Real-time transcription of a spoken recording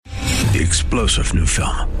The explosive new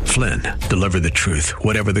film, Flynn, deliver the truth,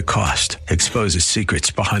 whatever the cost, exposes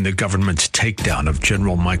secrets behind the government's takedown of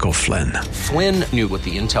General Michael Flynn. Flynn knew what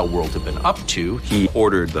the intel world had been up to. He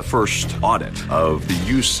ordered the first audit of the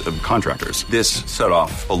use of contractors. This set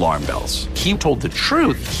off alarm bells. He told the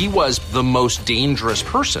truth. He was the most dangerous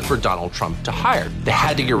person for Donald Trump to hire. They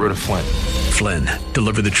had to get rid of Flynn. Flynn,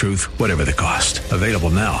 deliver the truth, whatever the cost. Available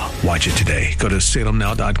now. Watch it today. Go to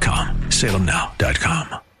salemnow.com.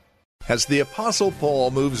 salemnow.com. As the Apostle Paul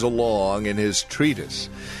moves along in his treatise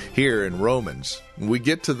here in Romans, we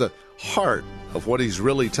get to the heart of what he's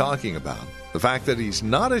really talking about. The fact that he's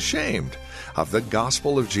not ashamed of the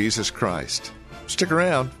gospel of Jesus Christ. Stick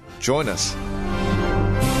around. Join us.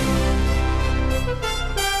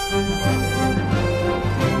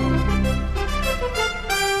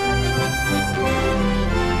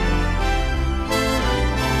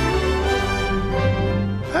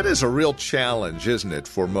 That is a real challenge, isn't it,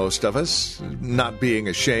 for most of us, not being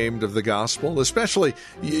ashamed of the gospel, especially,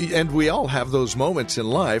 and we all have those moments in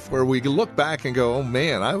life where we look back and go, oh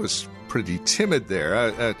man, I was pretty timid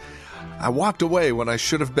there. I walked away when I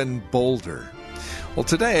should have been bolder. Well,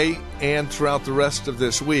 today and throughout the rest of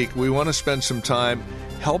this week, we want to spend some time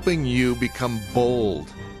helping you become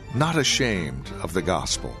bold, not ashamed of the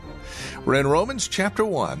gospel. We're in Romans chapter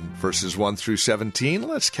 1, verses 1 through 17.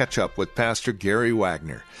 Let's catch up with Pastor Gary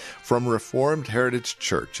Wagner from Reformed Heritage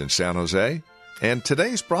Church in San Jose and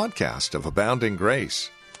today's broadcast of Abounding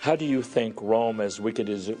Grace. How do you think Rome, as wicked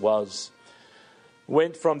as it was,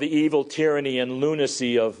 went from the evil tyranny and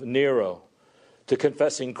lunacy of Nero to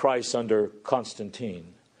confessing Christ under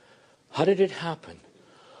Constantine? How did it happen?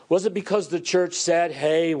 Was it because the church said,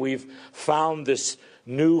 hey, we've found this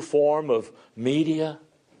new form of media?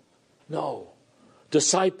 No.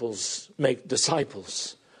 Disciples make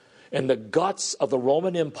disciples. And the guts of the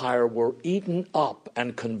Roman Empire were eaten up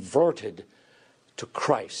and converted to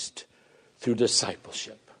Christ through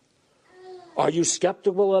discipleship. Are you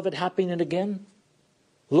skeptical of it happening again?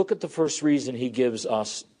 Look at the first reason he gives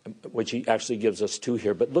us, which he actually gives us two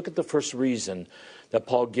here, but look at the first reason that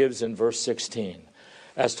Paul gives in verse 16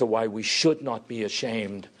 as to why we should not be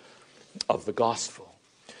ashamed of the gospel.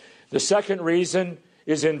 The second reason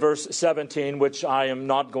is in verse 17, which I am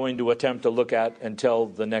not going to attempt to look at until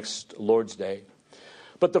the next Lord's Day.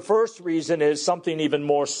 But the first reason is something even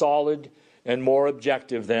more solid and more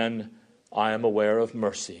objective than I am aware of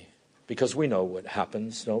mercy. Because we know what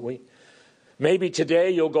happens, don't we? Maybe today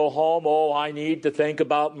you'll go home, oh, I need to think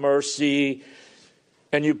about mercy.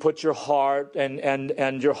 And you put your heart,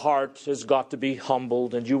 and your heart has got to be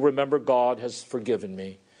humbled. And you remember God has forgiven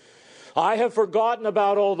me. I have forgotten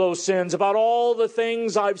about all those sins, about all the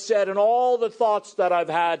things I've said and all the thoughts that I've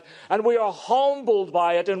had. And we are humbled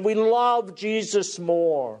by it and we love Jesus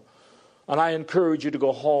more. And I encourage you to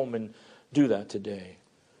go home and do that today.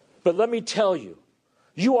 But let me tell you,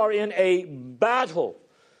 you are in a battle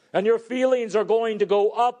and your feelings are going to go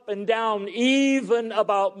up and down, even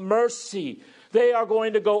about mercy. They are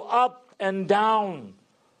going to go up and down.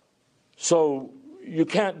 So you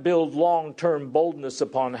can't build long-term boldness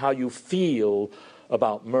upon how you feel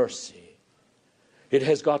about mercy. It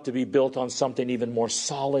has got to be built on something even more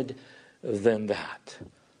solid than that.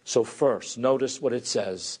 So first, notice what it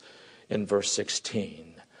says in verse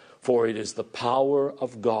 16. For it is the power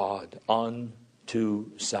of God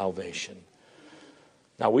unto salvation.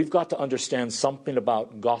 Now we've got to understand something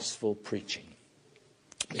about gospel preaching,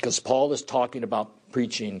 because Paul is talking about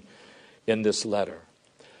preaching in this letter.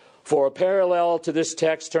 For a parallel to this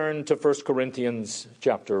text, turn to 1 Corinthians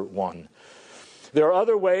chapter 1. There are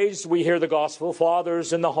other ways we hear the gospel: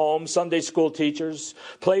 fathers in the home, Sunday school teachers,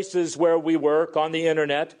 places where we work, on the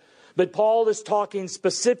internet. But Paul is talking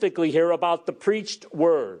specifically here about the preached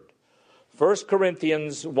word. 1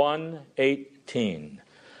 Corinthians 1:18.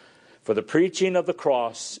 For the preaching of the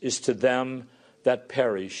cross is to them that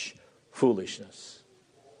perish foolishness.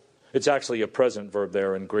 It's actually a present verb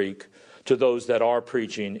there in Greek. To those that are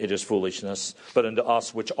preaching, it is foolishness. But unto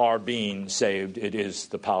us which are being saved, it is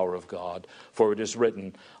the power of God. For it is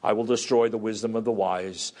written, I will destroy the wisdom of the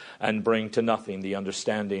wise and bring to nothing the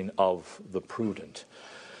understanding of the prudent.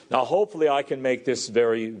 Now, hopefully I can make this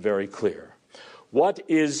very, very clear. What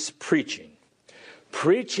is preaching?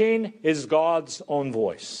 Preaching is God's own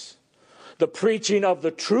voice. The preaching of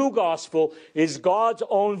the true gospel is God's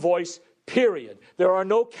own voice, period. There are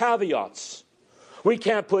no caveats. We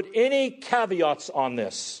can't put any caveats on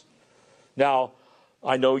this. Now,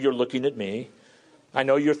 I know you're looking at me. I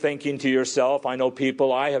know you're thinking to yourself, I know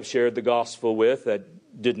people I have shared the gospel with that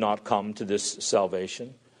did not come to this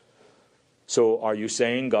salvation. So are you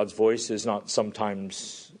saying God's voice is not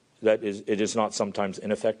sometimes, it is not sometimes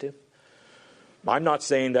ineffective? I'm not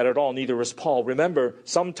saying that at all, neither is Paul. Remember,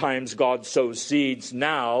 sometimes God sows seeds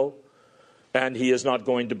now, and he is not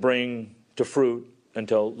going to bring to fruit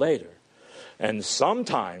until later. And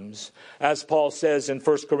sometimes, as Paul says in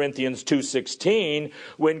 1 Corinthians 2:16,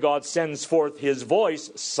 when God sends forth his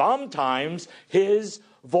voice, sometimes his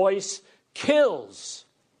voice kills.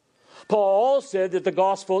 Paul said that the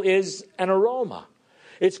gospel is an aroma.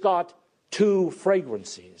 It's got two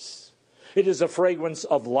fragrances. It is a fragrance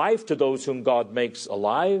of life to those whom God makes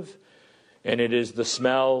alive, and it is the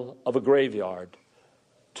smell of a graveyard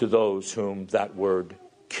to those whom that word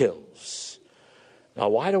kills. Now,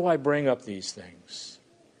 why do I bring up these things?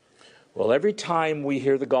 Well, every time we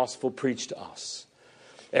hear the gospel preached to us,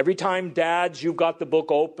 every time, dads, you've got the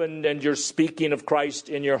book opened and you're speaking of Christ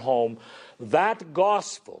in your home, that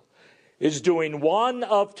gospel is doing one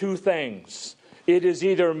of two things. It is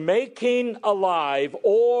either making alive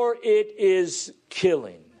or it is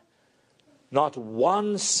killing. Not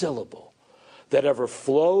one syllable that ever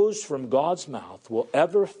flows from God's mouth will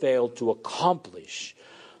ever fail to accomplish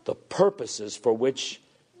the purposes for which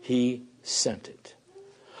he sent it.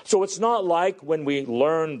 So it's not like when we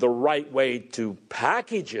learn the right way to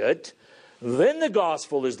package it, then the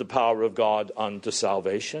gospel is the power of God unto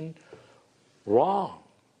salvation. Wrong.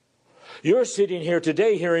 You're sitting here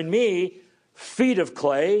today hearing me, feet of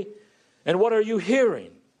clay, and what are you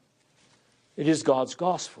hearing? It is God's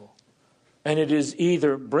gospel. And it is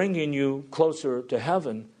either bringing you closer to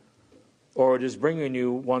heaven or it is bringing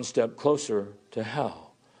you one step closer to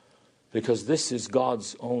hell. Because this is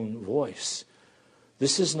God's own voice.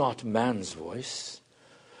 This is not man's voice.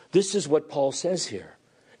 This is what Paul says here.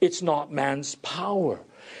 It's not man's power.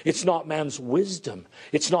 It's not man's wisdom.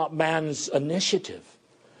 It's not man's initiative.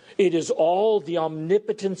 It is all the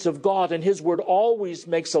omnipotence of God, and his word always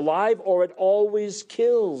makes alive or it always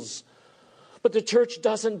kills. But the church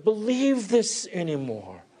doesn't believe this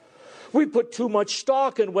anymore. We put too much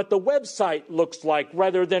stock in what the website looks like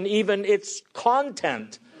rather than even its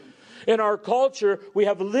content. In our culture, we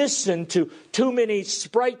have listened to too many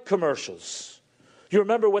Sprite commercials. You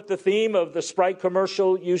remember what the theme of the Sprite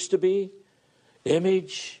commercial used to be?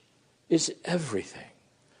 Image is everything.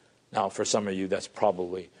 Now, for some of you, that's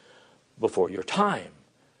probably before your time.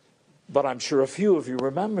 But I'm sure a few of you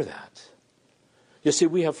remember that. You see,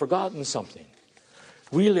 we have forgotten something.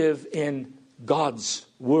 We live in God's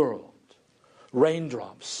world.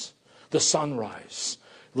 Raindrops, the sunrise,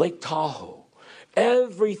 Lake Tahoe.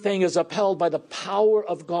 Everything is upheld by the power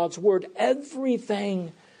of God's word.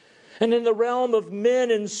 Everything. And in the realm of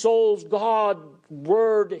men and souls, God's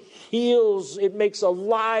word heals. It makes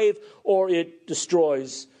alive or it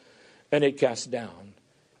destroys and it casts down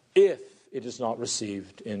if it is not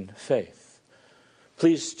received in faith.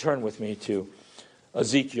 Please turn with me to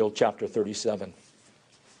Ezekiel chapter 37.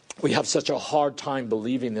 We have such a hard time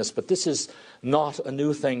believing this, but this is not a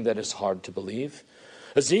new thing that is hard to believe.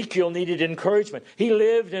 Ezekiel needed encouragement. He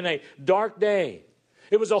lived in a dark day.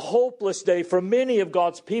 It was a hopeless day for many of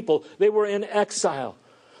God's people. They were in exile.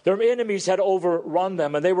 Their enemies had overrun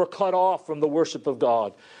them, and they were cut off from the worship of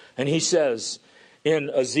God. And he says in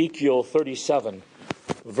Ezekiel 37,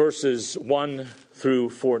 verses 1 through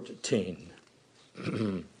 14.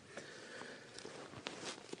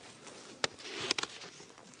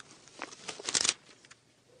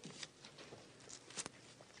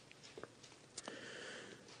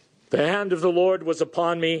 The hand of the Lord was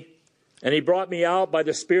upon me, and he brought me out by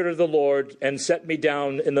the Spirit of the Lord and set me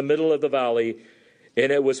down in the middle of the valley,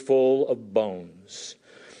 and it was full of bones.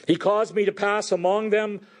 He caused me to pass among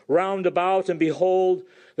them round about, and behold,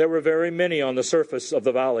 there were very many on the surface of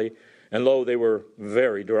the valley, and lo, they were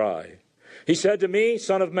very dry. He said to me,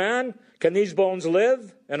 Son of man, can these bones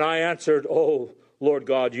live? And I answered, Oh, Lord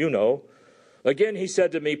God, you know. Again he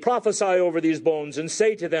said to me, Prophesy over these bones, and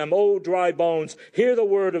say to them, O dry bones, hear the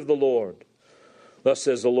word of the Lord. Thus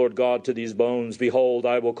says the Lord God to these bones, Behold,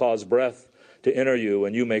 I will cause breath to enter you,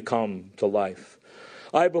 and you may come to life.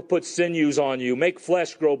 I will put sinews on you, make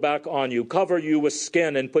flesh grow back on you, cover you with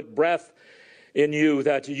skin, and put breath in you,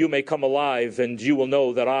 that you may come alive, and you will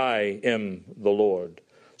know that I am the Lord.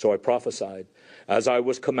 So I prophesied, as I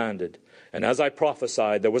was commanded. And as I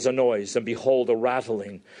prophesied, there was a noise, and behold, a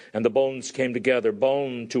rattling, and the bones came together,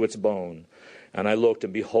 bone to its bone. And I looked,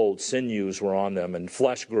 and behold, sinews were on them, and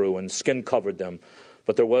flesh grew, and skin covered them,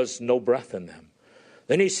 but there was no breath in them.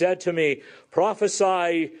 Then he said to me,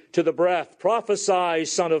 Prophesy to the breath, prophesy,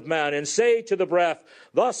 Son of man, and say to the breath,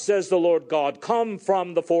 Thus says the Lord God, Come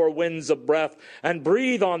from the four winds of breath, and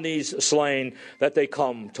breathe on these slain, that they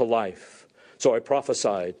come to life. So I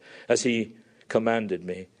prophesied, as he commanded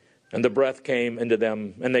me. And the breath came into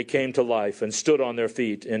them, and they came to life, and stood on their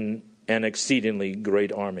feet, and an exceedingly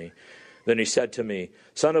great army. Then he said to me,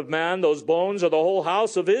 Son of man, those bones are the whole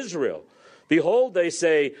house of Israel. Behold, they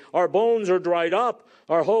say, our bones are dried up,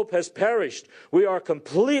 our hope has perished, we are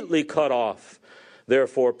completely cut off.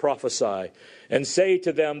 Therefore prophesy, and say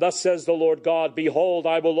to them, Thus says the Lord God, Behold,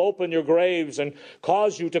 I will open your graves, and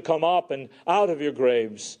cause you to come up and out of your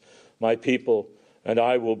graves, my people, and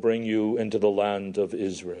I will bring you into the land of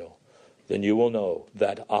Israel. Then you will know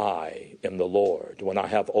that I am the Lord, when I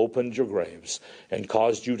have opened your graves, and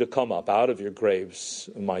caused you to come up out of your graves,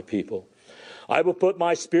 my people. I will put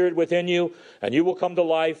my spirit within you, and you will come to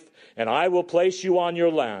life, and I will place you on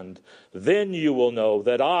your land. Then you will know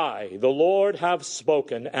that I, the Lord, have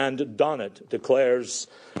spoken and done it, declares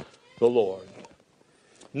the Lord.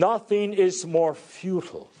 Nothing is more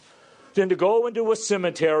futile than to go into a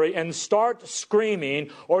cemetery and start screaming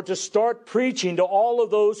or to start preaching to all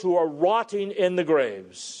of those who are rotting in the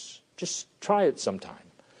graves. Just try it sometime.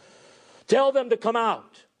 Tell them to come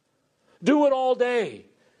out. Do it all day.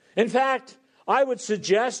 In fact, I would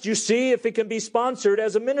suggest you see if it can be sponsored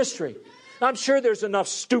as a ministry. I'm sure there's enough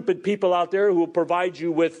stupid people out there who will provide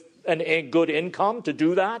you with a good income to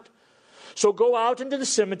do that. So go out into the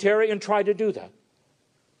cemetery and try to do that.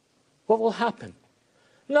 What will happen?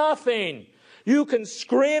 Nothing. You can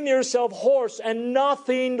scream yourself hoarse and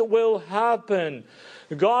nothing will happen.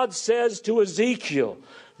 God says to Ezekiel,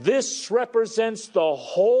 this represents the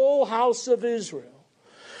whole house of Israel.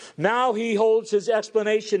 Now he holds his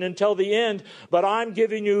explanation until the end, but I'm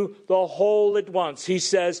giving you the whole at once. He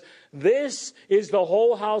says, this is the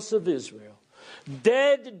whole house of Israel.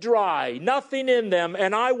 Dead, dry, nothing in them,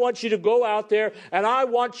 and I want you to go out there and I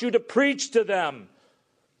want you to preach to them.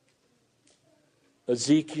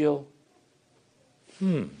 Ezekiel,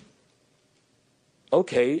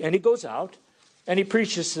 okay, and he goes out and he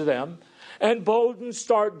preaches to them. And bones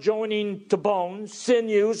start joining to bones,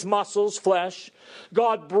 sinews, muscles, flesh.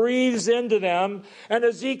 God breathes into them, and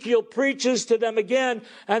Ezekiel preaches to them again,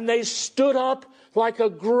 and they stood up like a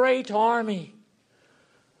great army.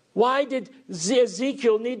 Why did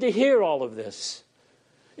Ezekiel need to hear all of this?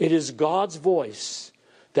 It is God's voice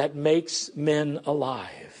that makes men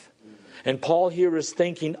alive. And Paul here is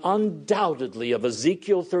thinking undoubtedly of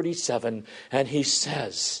Ezekiel 37, and he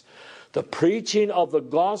says, the preaching of the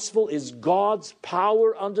gospel is God's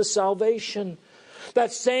power unto salvation.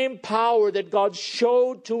 That same power that God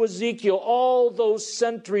showed to Ezekiel all those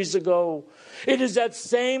centuries ago. It is that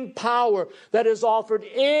same power that is offered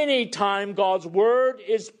any time God's word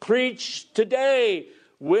is preached today,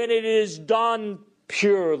 when it is done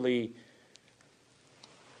purely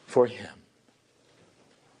for Him.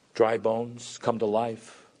 Dry bones come to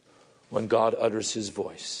life when God utters His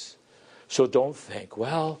voice. So don't think,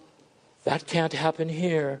 well, that can't happen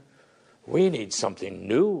here. We need something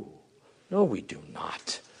new. No, we do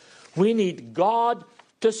not. We need God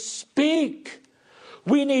to speak.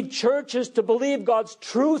 We need churches to believe God's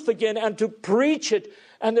truth again and to preach it.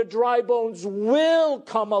 And the dry bones will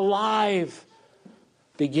come alive,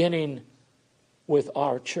 beginning with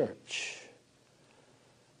our church.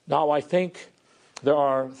 Now, I think there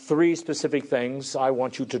are three specific things I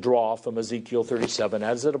want you to draw from Ezekiel 37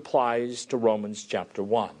 as it applies to Romans chapter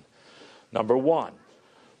 1. Number one,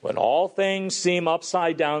 when all things seem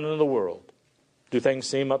upside down in the world. Do things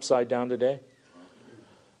seem upside down today?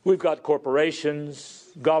 We've got corporations,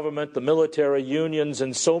 government, the military, unions,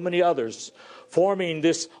 and so many others forming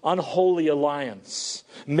this unholy alliance.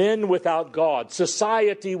 Men without God,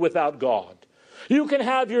 society without God. You can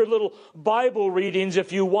have your little Bible readings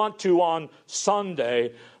if you want to on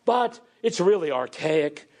Sunday, but it's really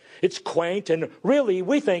archaic, it's quaint, and really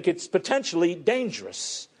we think it's potentially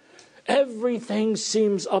dangerous. Everything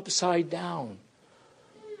seems upside down.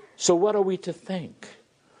 So what are we to think?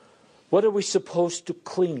 What are we supposed to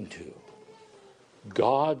cling to?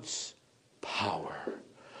 God's power.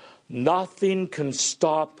 Nothing can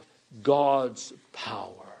stop God's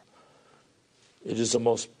power. It is the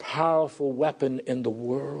most powerful weapon in the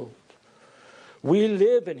world. We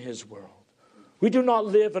live in His world. We do not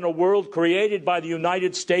live in a world created by the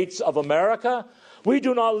United States of America. We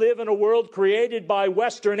do not live in a world created by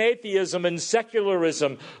Western atheism and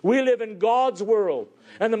secularism. We live in God's world.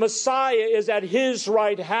 And the Messiah is at His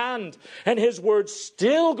right hand. And His word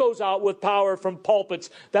still goes out with power from pulpits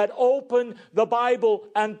that open the Bible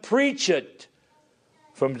and preach it.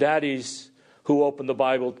 From daddies who open the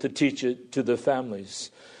Bible to teach it to their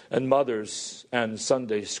families. And mothers and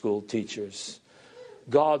Sunday school teachers.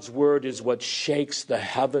 God's word is what shakes the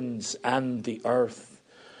heavens and the earth.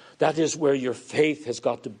 That is where your faith has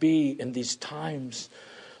got to be in these times.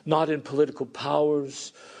 Not in political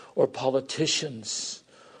powers or politicians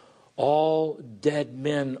All dead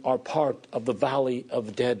men are part of the valley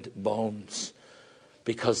of dead bones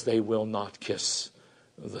because they will not kiss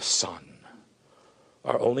the Son.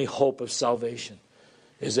 Our only hope of salvation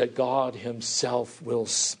is that God himself will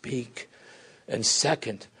speak. And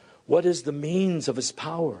second, what is the means of his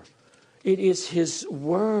power? It is his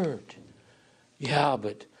word. Yeah,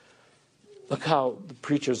 but look how the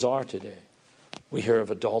preachers are today. We hear of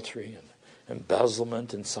adultery and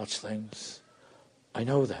embezzlement and such things. I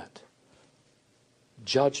know that.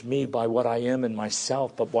 Judge me by what I am in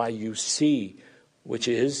myself, but by you see, which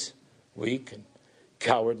is weak and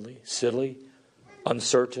cowardly, silly,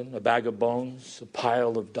 uncertain, a bag of bones, a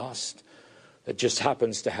pile of dust that just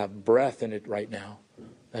happens to have breath in it right now.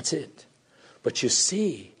 That's it. But you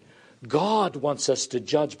see, God wants us to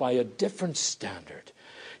judge by a different standard.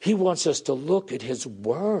 He wants us to look at his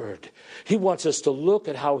word. He wants us to look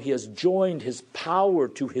at how he has joined his power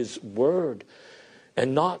to his word,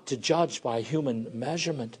 and not to judge by human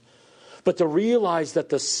measurement, but to realize that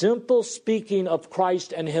the simple speaking of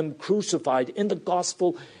Christ and him crucified in the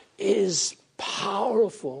gospel is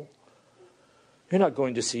powerful. You're not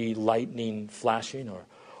going to see lightning flashing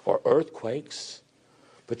or earthquakes,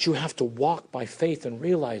 but you have to walk by faith and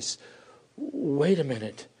realize, wait a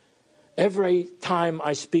minute, every time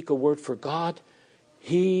I speak a word for God,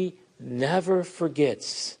 he never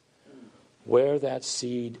forgets where that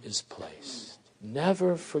seed is placed.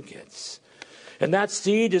 Never forgets. And that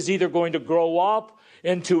seed is either going to grow up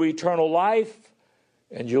into eternal life,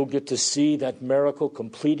 and you'll get to see that miracle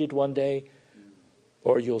completed one day,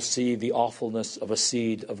 or you'll see the awfulness of a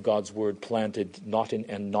seed of God's word planted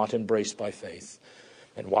and not embraced by faith,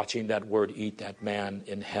 and watching that word eat that man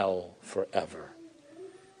in hell forever.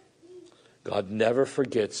 God never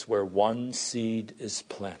forgets where one seed is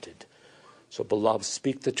planted. So, beloved,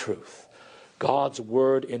 speak the truth. God's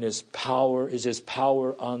word in his power is his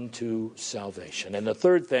power unto salvation. And the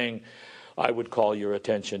third thing I would call your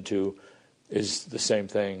attention to is the same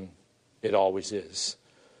thing it always is.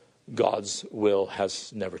 God's will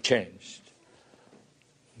has never changed.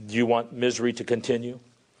 Do you want misery to continue?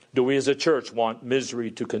 Do we as a church want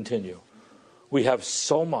misery to continue? We have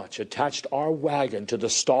so much attached our wagon to the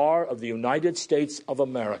star of the United States of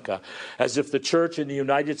America, as if the church in the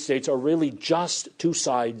United States are really just two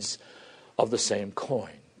sides of the same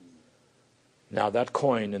coin. Now that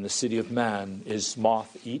coin in the city of man is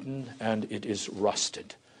moth-eaten and it is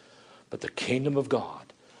rusted. But the kingdom of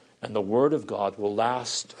God and the word of God will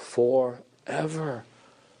last forever.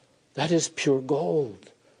 That is pure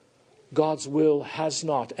gold. God's will has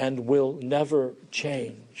not and will never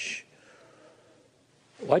change.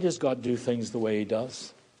 Why does God do things the way he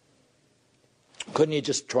does? Couldn't he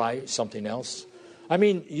just try something else? I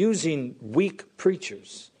mean, using weak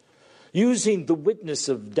preachers, using the witness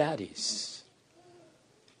of daddies.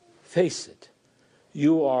 Face it.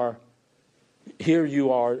 You are,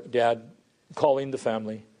 Dad, calling the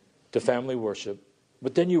family to family worship.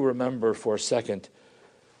 But then you remember for a second,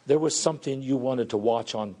 there was something you wanted to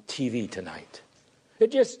watch on TV tonight.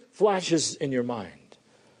 It just flashes in your mind.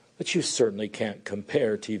 But you certainly can't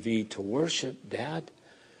compare TV to worship, Dad.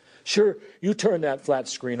 Sure, you turn that flat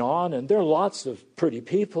screen on and there are lots of pretty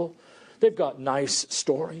people. They've got nice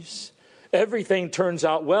stories. Everything turns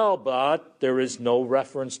out well, but there is no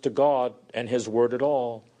reference to God and his word at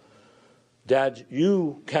all. Dad,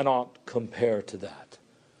 you cannot compare to that.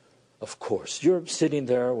 Of course, you're sitting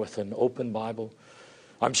there with an open Bible.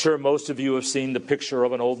 I'm sure most of you have seen the picture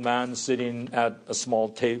of an old man sitting at a small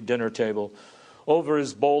dinner table over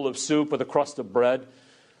his bowl of soup with a crust of bread,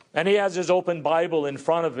 and he has his open Bible in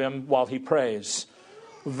front of him while he prays.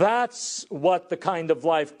 That's what the kind of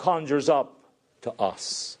life conjures up to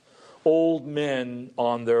us. Old men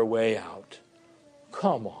on their way out.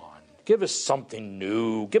 Come on. Give us something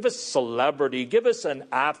new. Give us celebrity. Give us an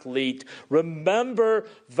athlete. Remember,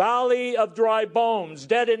 valley of dry bones,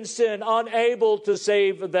 dead in sin, unable to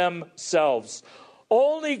save themselves.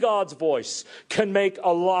 Only God's voice can make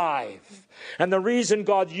alive. And the reason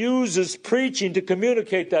God uses preaching to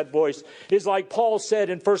communicate that voice is like Paul said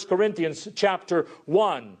in 1 Corinthians chapter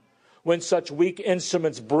 1, when such weak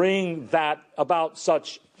instruments bring that about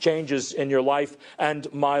such changes in your life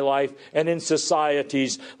and my life and in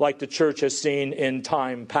societies like the church has seen in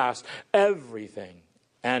time past. Everything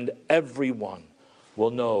and everyone will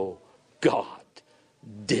know God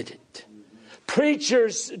did it.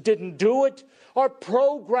 Preachers didn't do it. Our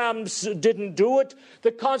programs didn't do it.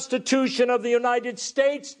 The Constitution of the United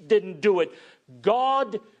States didn't do it.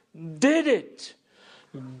 God did it.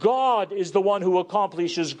 God is the one who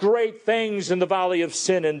accomplishes great things in the valley of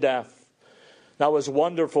sin and death. Now, as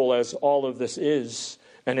wonderful as all of this is,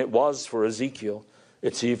 and it was for Ezekiel,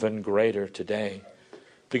 it's even greater today.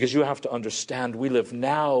 Because you have to understand, we live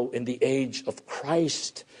now in the age of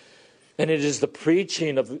Christ. And it is the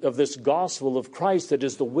preaching of this gospel of Christ that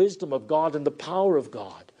is the wisdom of God and the power of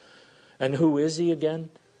God. And who is he again?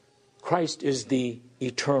 Christ is the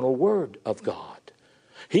eternal Word of God.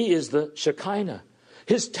 He is the Shekinah.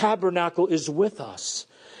 His tabernacle is with us.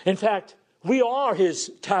 In fact, we are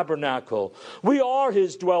his tabernacle. We are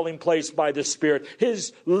his dwelling place by the Spirit,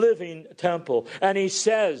 his living temple. And he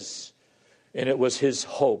says, and it was his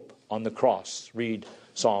hope on the cross. Read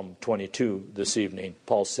Psalm 22 this evening.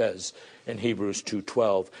 Paul says in Hebrews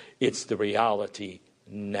 2:12, it's the reality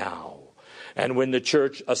now. And when the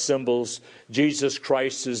church assembles, Jesus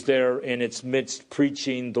Christ is there in its midst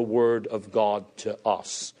preaching the word of God to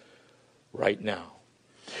us right now.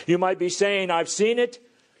 You might be saying, I've seen it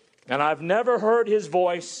and I've never heard his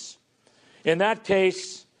voice. In that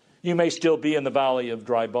case, you may still be in the valley of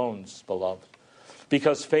dry bones, beloved.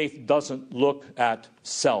 Because faith doesn't look at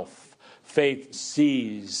self. Faith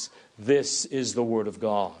sees this is the word of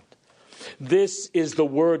God. This is the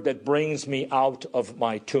word that brings me out of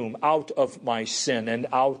my tomb, out of my sin, and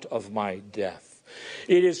out of my death.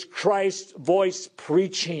 It is Christ's voice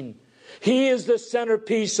preaching. He is the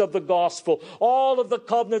centerpiece of the gospel. All of the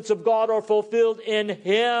covenants of God are fulfilled in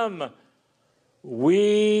him.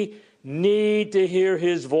 We need to hear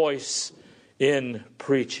his voice in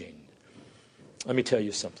preaching. Let me tell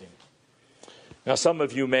you something. Now, some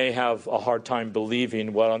of you may have a hard time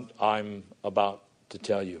believing what I'm about to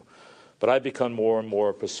tell you. But I've become more and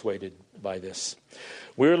more persuaded by this.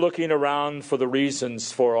 We're looking around for the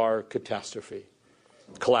reasons for our catastrophe.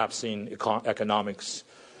 Collapsing economics,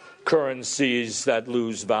 currencies that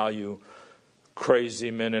lose value,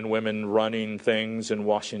 crazy men and women running things in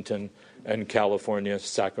Washington and California,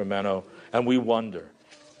 Sacramento. And we wonder,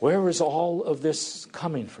 where is all of this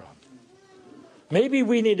coming from? Maybe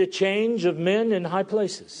we need a change of men in high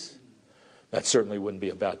places. That certainly wouldn't be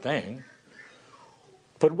a bad thing.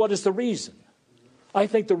 But what is the reason? I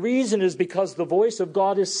think the reason is because the voice of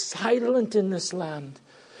God is silent in this land.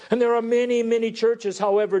 And there are many, many churches,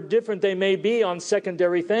 however different they may be on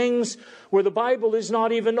secondary things, where the Bible is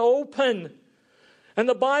not even open. And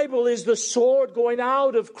the Bible is the sword going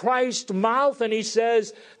out of Christ's mouth. And he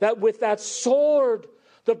says that with that sword,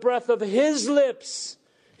 the breath of his lips,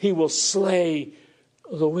 he will slay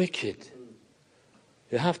the wicked.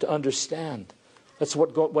 You have to understand. That's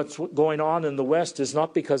what's going on in the West is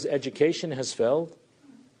not because education has failed.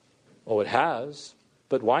 Oh, it has.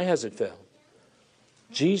 But why has it failed?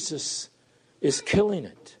 Jesus is killing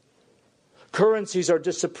it. Currencies are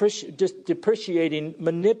depreciating,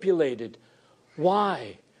 manipulated.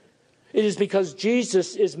 Why? It is because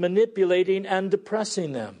Jesus is manipulating and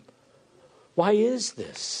depressing them. Why is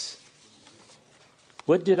this?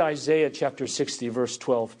 What did Isaiah chapter 60 verse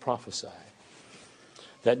 12 prophesy?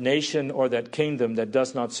 That nation or that kingdom that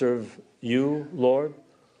does not serve you, Lord,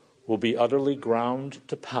 will be utterly ground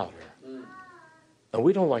to powder. And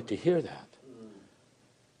we don't like to hear that.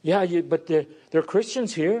 Yeah, but there are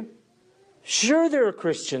Christians here. Sure, there are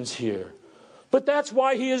Christians here. But that's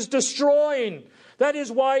why he is destroying. That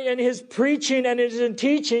is why in his preaching and in his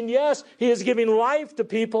teaching, yes, he is giving life to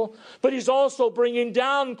people, but he's also bringing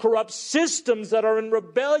down corrupt systems that are in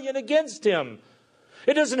rebellion against him.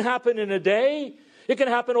 It doesn't happen in a day. It can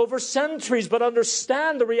happen over centuries, but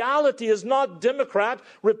understand the reality is not Democrat,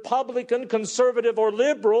 Republican, conservative, or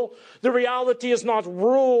liberal. The reality is not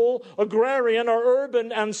rural, agrarian, or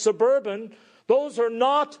urban and suburban. Those are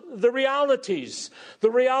not the realities.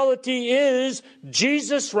 The reality is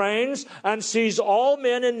Jesus reigns and sees all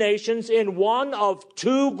men and nations in one of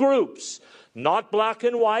two groups, not black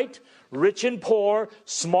and white, rich and poor,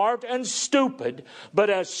 smart and stupid, but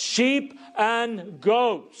as sheep and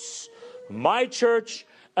goats. My church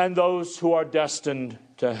and those who are destined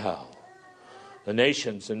to hell. The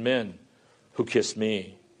nations and men who kiss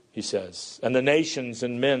me, he says, and the nations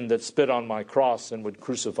and men that spit on my cross and would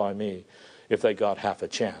crucify me if they got half a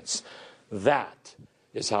chance. That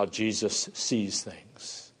is how Jesus sees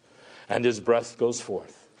things. And his breath goes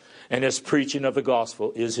forth. And his preaching of the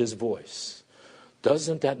gospel is his voice.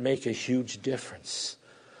 Doesn't that make a huge difference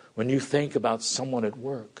when you think about someone at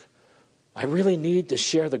work? I really need to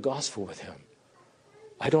share the gospel with him.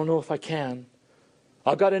 I don't know if I can.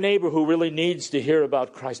 I've got a neighbor who really needs to hear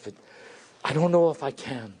about Christ, but I don't know if I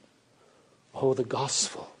can. Oh, the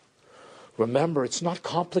gospel. Remember, it's not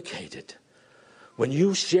complicated. When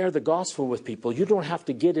you share the gospel with people, you don't have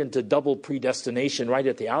to get into double predestination right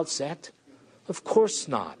at the outset. Of course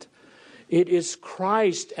not. It is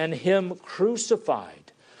Christ and him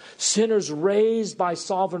crucified. Sinners raised by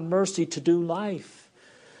sovereign mercy to do life.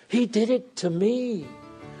 He did it to me.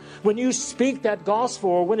 When you speak that gospel,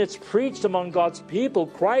 or when it's preached among God's people,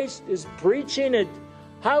 Christ is preaching it.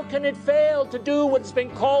 How can it fail to do what it's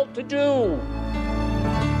been called to do?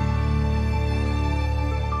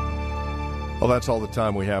 Well, that's all the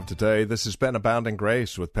time we have today. This has been Abounding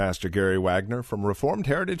Grace with Pastor Gary Wagner from Reformed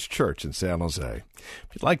Heritage Church in San Jose.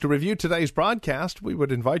 If you'd like to review today's broadcast, we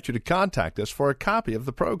would invite you to contact us for a copy of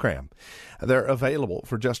the program. They're available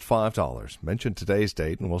for just $5. Mention today's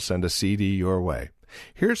date and we'll send a CD your way.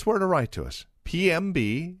 Here's where to write to us.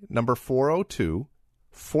 PMB number 402,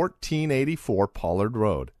 1484 Pollard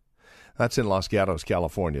Road. That's in Los Gatos,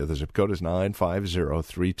 California. The zip code is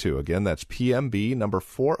 95032. Again, that's PMB number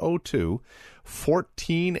 402,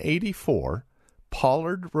 1484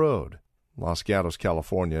 Pollard Road. Los Gatos,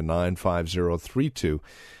 California, 95032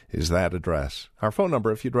 is that address. Our phone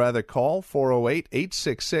number, if you'd rather call,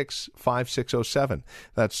 408-866-5607.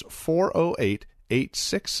 That's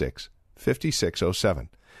 408-866-5607.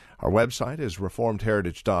 Our website is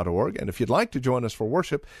reformedheritage.org, and if you'd like to join us for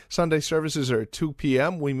worship, Sunday services are at 2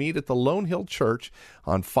 p.m. We meet at the Lone Hill Church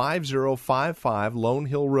on 5055 Lone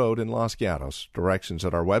Hill Road in Los Gatos. Directions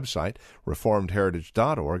at our website,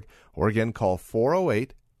 reformedheritage.org, or again, call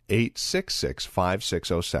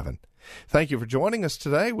 408-866-5607. Thank you for joining us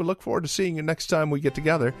today. We look forward to seeing you next time we get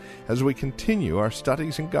together as we continue our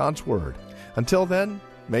studies in God's Word. Until then,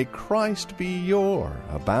 may Christ be your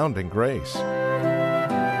abounding grace.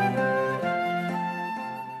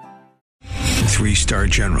 3-star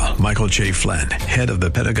General Michael J. Flynn, head of the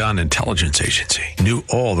Pentagon Intelligence Agency, knew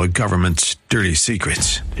all the government's dirty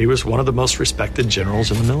secrets. He was one of the most respected generals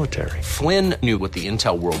in the military. Flynn knew what the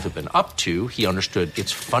intel world had been up to. He understood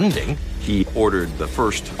its funding. He ordered the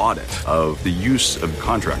first audit of the use of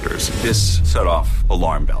contractors. This set off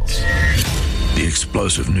alarm bells. The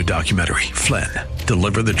explosive new documentary, Flynn,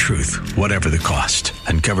 Deliver the Truth, Whatever the Cost,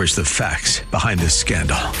 uncovers the facts behind this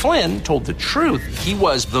scandal. Flynn told the truth. He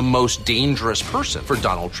was the most dangerous person for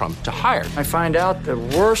Donald Trump to hire. I find out the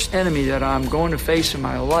worst enemy that I'm going to face in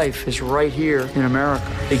my life is right here in America.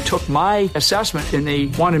 They took my assessment and they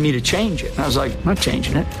wanted me to change it. And I was like, I'm not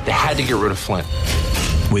changing it. They had to get rid of Flynn.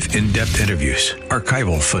 With in-depth interviews,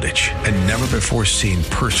 archival footage, and never-before-seen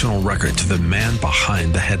personal records of the man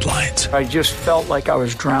behind the headlines. I just felt like I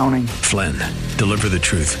was drowning. Flynn, Deliver the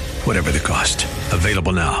Truth, Whatever the Cost.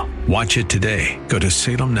 Available now. Watch it today. Go to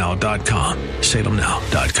salemnow.com.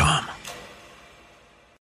 salemnow.com.